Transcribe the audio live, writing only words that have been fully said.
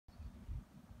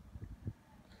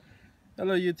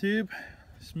Hello YouTube,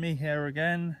 it's me here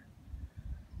again.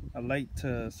 A late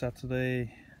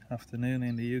Saturday afternoon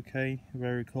in the UK,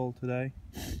 very cold today.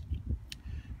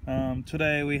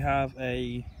 Today we have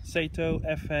a Saito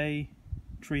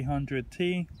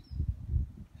FA-300T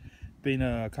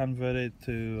being converted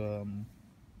to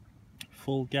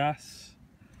full gas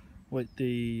with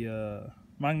the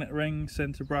magnet ring,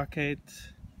 center bracket,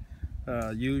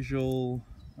 usual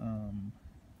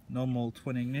normal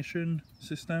twin ignition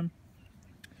system.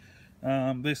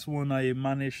 This one I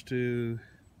managed to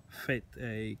fit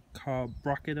a carb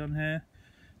bracket on here.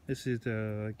 This is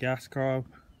the gas carb,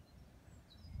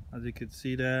 as you can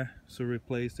see there, so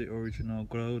replace the original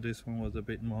glow. This one was a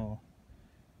bit more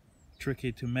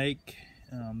tricky to make,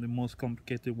 the most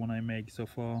complicated one I make so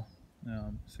far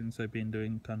since I've been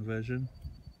doing conversion,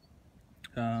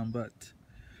 but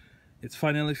it's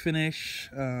finally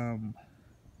finished.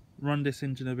 Run this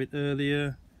engine a bit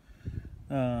earlier.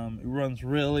 It runs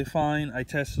really fine. I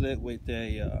tested it with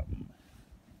a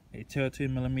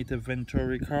 13mm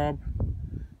Venturi carb.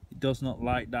 It does not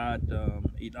like that.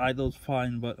 It idles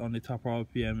fine, but on the top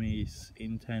RPM is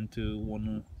intend to want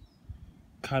to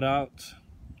cut out,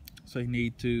 so you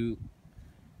need to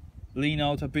lean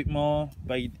out a bit more,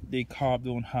 but the carb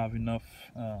don't have enough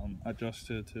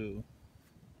adjuster to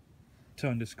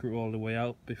turn the screw all the way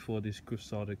out before the screw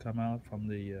started to come out from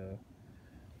the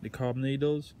carb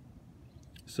needles.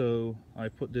 So I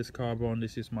put this carb on.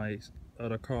 This is my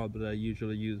other carb that I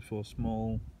usually use for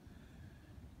small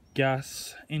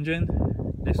gas engine.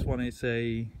 This one is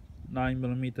a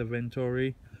 9mm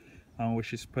Venturi,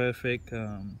 which is perfect.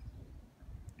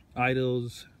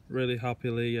 Idles really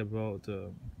happily about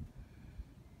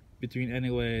between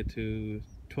anywhere to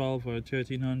 12 or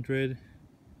 1300.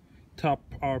 Top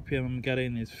RPM I'm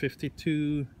getting is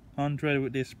 5200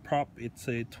 with this prop. It's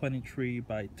a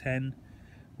 23/10,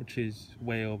 which is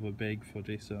way over big for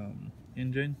this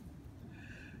engine.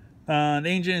 The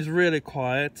engine is really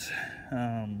quiet.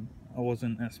 I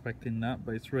wasn't expecting that,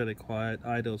 but it's really quiet.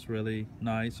 Idles really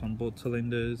nice on both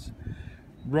cylinders.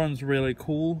 Runs really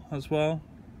cool as well.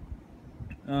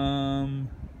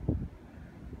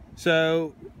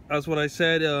 So as what I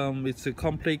said, it's a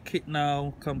complete kit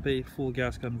now, complete full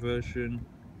gas conversion.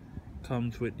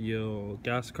 Comes with your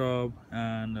gas carb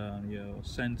and your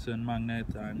sensor and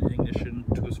magnet and ignition,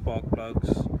 2 spark plugs.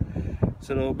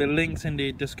 So there will be links in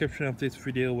the description of this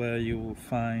video where you will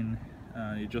find,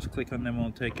 you just click on them, it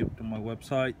will take you to my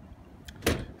website.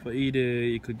 For either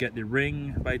you could get the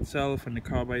ring by itself and the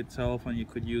car by itself, and you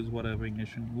could use whatever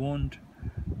ignition you want,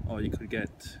 or you could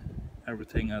get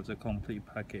everything as a complete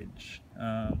package.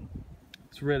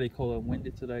 It's really cold and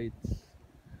windy today. It's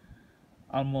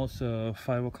almost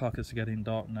 5 o'clock. It's getting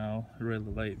dark now. Really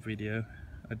late video.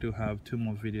 I do have 2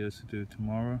 more videos to do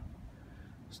tomorrow.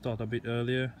 Start a bit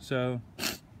earlier. So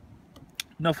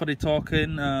enough of the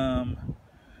talking.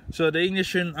 So the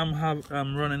ignition I'm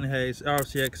running here is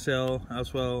RCXL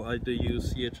as well. I do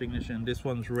use CH ignition. This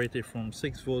one's rated from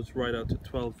 6 volts right out to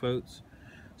 12 volts.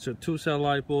 So 2-cell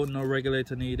LiPo, no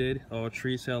regulator needed, or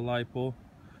 3-cell LiPo,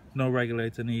 no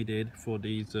regulator needed for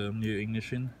these new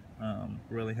ignition.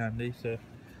 Really handy. So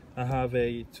I have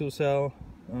a 2-cell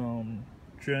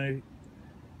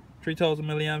 3000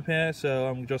 milliampere, so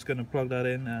I'm just going to plug that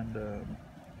in, and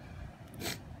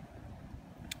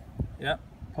yeah,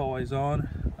 power is on.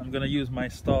 I'm going to use my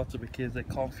starter because I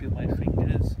can't feel my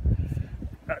fingers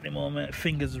at the moment.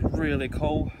 Fingers are really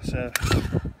cold, so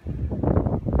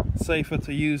safer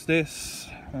to use this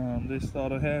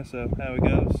starter here. So there we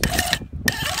go.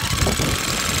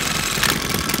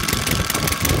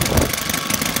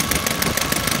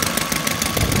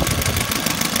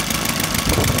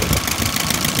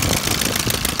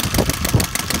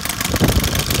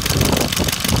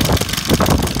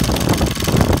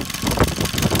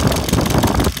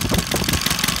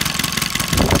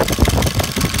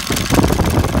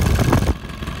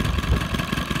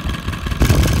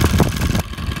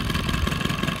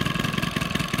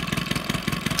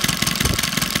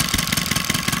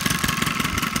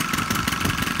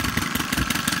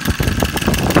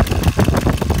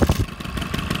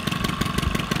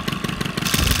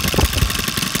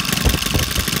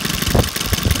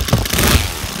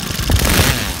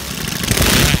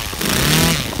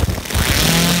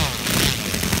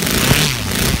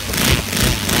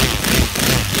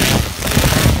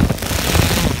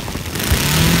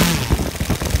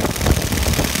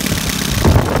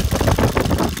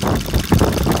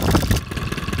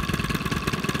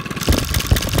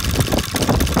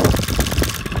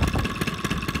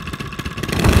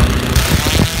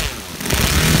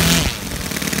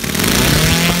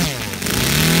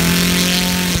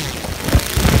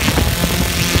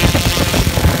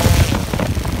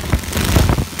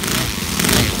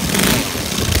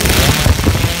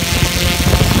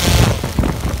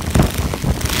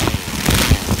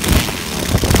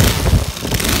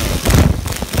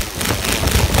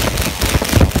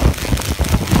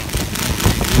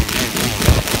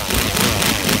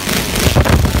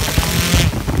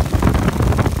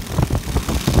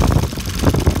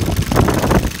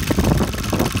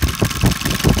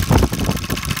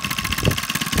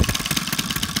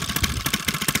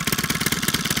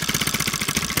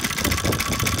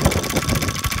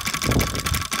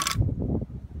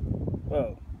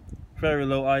 very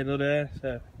low idle there,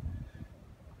 so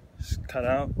just cut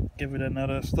out, give it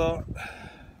another start.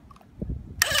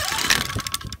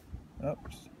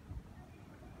 Oops.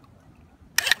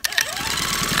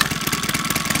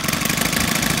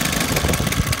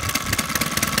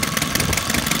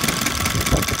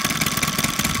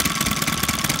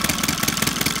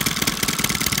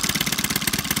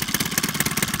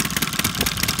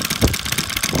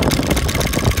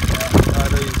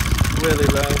 Really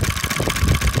low, as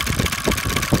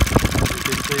you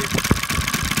can see.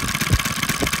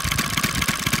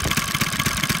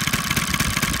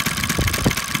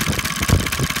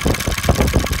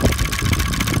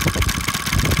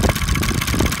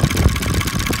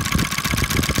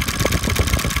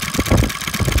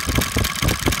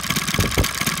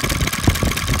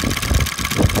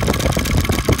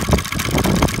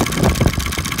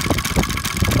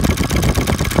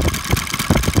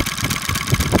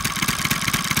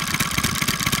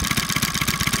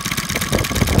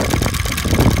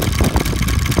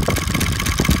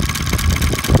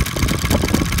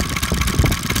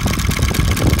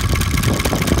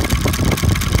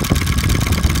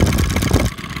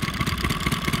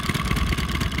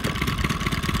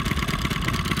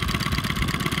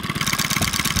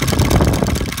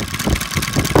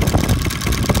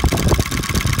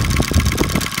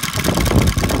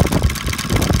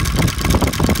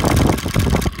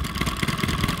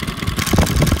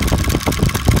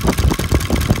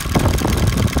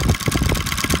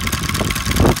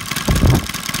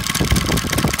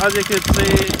 As you can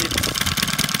see,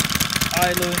 it's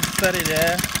idling steady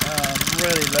there,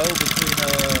 really low, between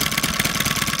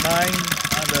 9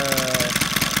 and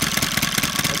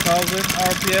 1000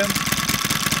 RPM.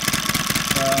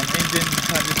 Engine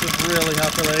transition really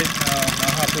happily.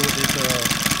 I'm happy with this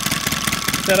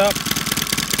setup.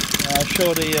 I'll show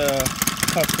the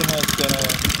customers gonna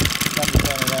come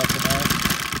tonight.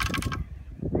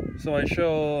 So I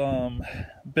show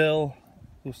Bill,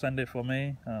 who sent it for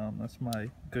me. That's my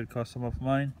good customer of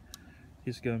mine.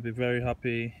 He's going to be very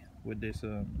happy with this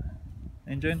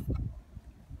engine.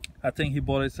 I think he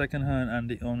bought it second hand and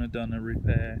the owner done a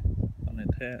repair on it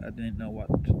here. I didn't know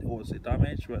what was the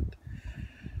damage, but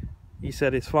he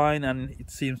said it's fine, and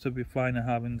it seems to be fine. I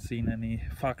haven't seen any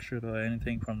fractured or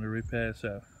anything from the repair.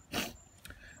 So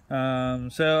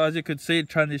as you could see,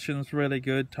 transition's really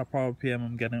good. Top RPM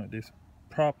I'm getting with this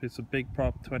prop. It's a big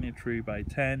prop, 23 by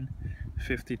 10,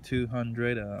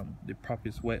 5200. The prop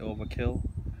is way overkill.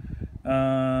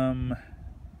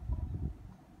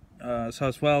 So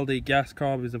as well, the gas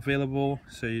carb is available,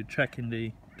 so you check in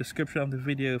the description of the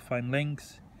video, find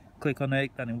links, click on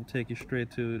it, and it will take you straight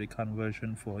to the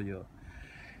conversion for your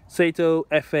Saito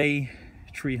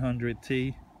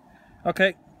FA-300T.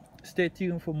 Okay, stay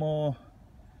tuned for more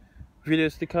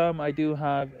videos to come. I do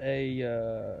have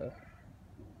a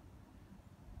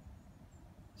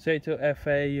Saito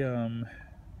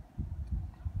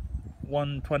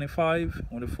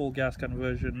FA-125 with a full gas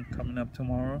conversion coming up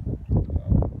tomorrow,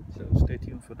 so stay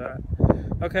tuned for that.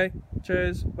 Okay,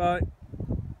 cheers, bye.